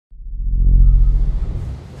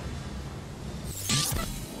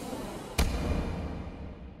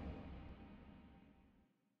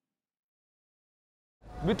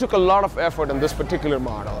We took a lot of effort in this particular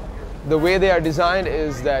model. The way they are designed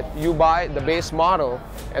is that you buy the base model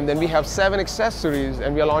and then we have 7 accessories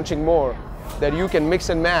and we are launching more that you can mix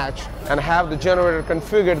and match and have the generator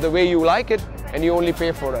configured the way you like it and you only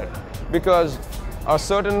pay for it. Because a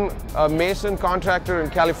certain mason contractor in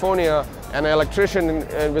California and an electrician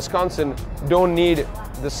in Wisconsin don't need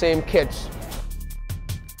the same kits.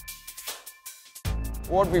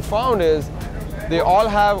 What we found is they all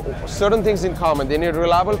have certain things in common. They need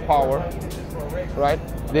reliable power, right?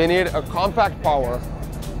 They need a compact power,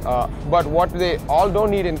 but what they all don't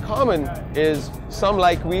need in common is some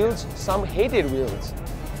like wheels, some hated wheels,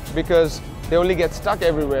 because they only get stuck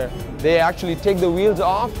everywhere. They actually take the wheels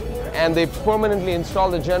off and they permanently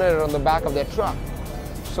install the generator on the back of their truck.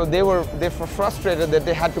 So they were frustrated that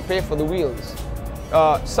they had to pay for the wheels.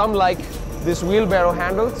 Some like this wheelbarrow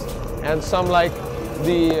handles, and some like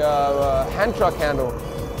the hand truck handle.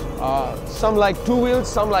 Some like 2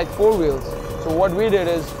 wheels, some like 4 wheels. So what we did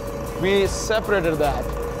is we separated that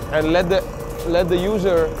and let the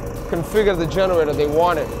user configure the generator they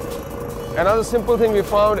wanted. Another simple thing we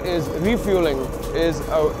found is refueling is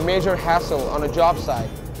a major hassle on a job site.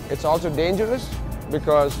 It's also dangerous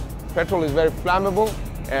because petrol is very flammable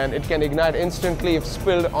and it can ignite instantly if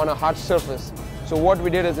spilled on a hot surface. So what we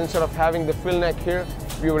did is instead of having the fill neck here,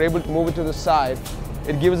 we were able to move it to the side.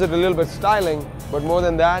 It gives it a little bit styling, but more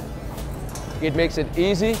than that, it makes it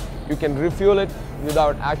easy. You can refuel it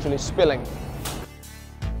without actually spilling.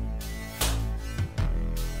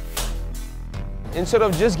 Instead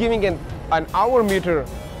of just giving an hour meter,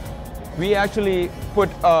 we actually put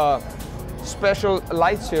special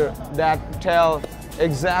lights here that tell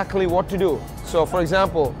exactly what to do. So for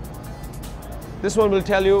example, this one will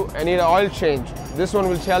tell you I need an oil change. This one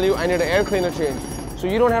will tell you I need an air cleaner change. So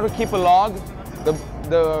you don't have to keep a log.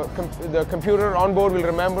 The computer on board will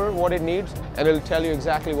remember what it needs and it will tell you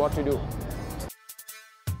exactly what to do.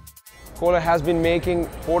 Kohler has been making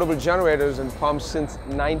portable generators and pumps since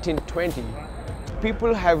 1920.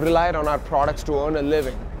 People have relied on our products to earn a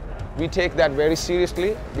living. We take that very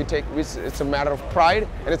seriously. It's a matter of pride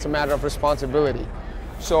and it's a matter of responsibility.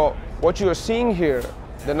 So what you are seeing here,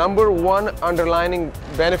 the #1 underlining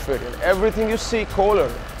benefit in everything you see Kohler,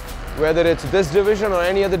 whether it's this division or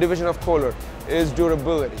any other division of Kohler, is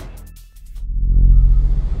durability.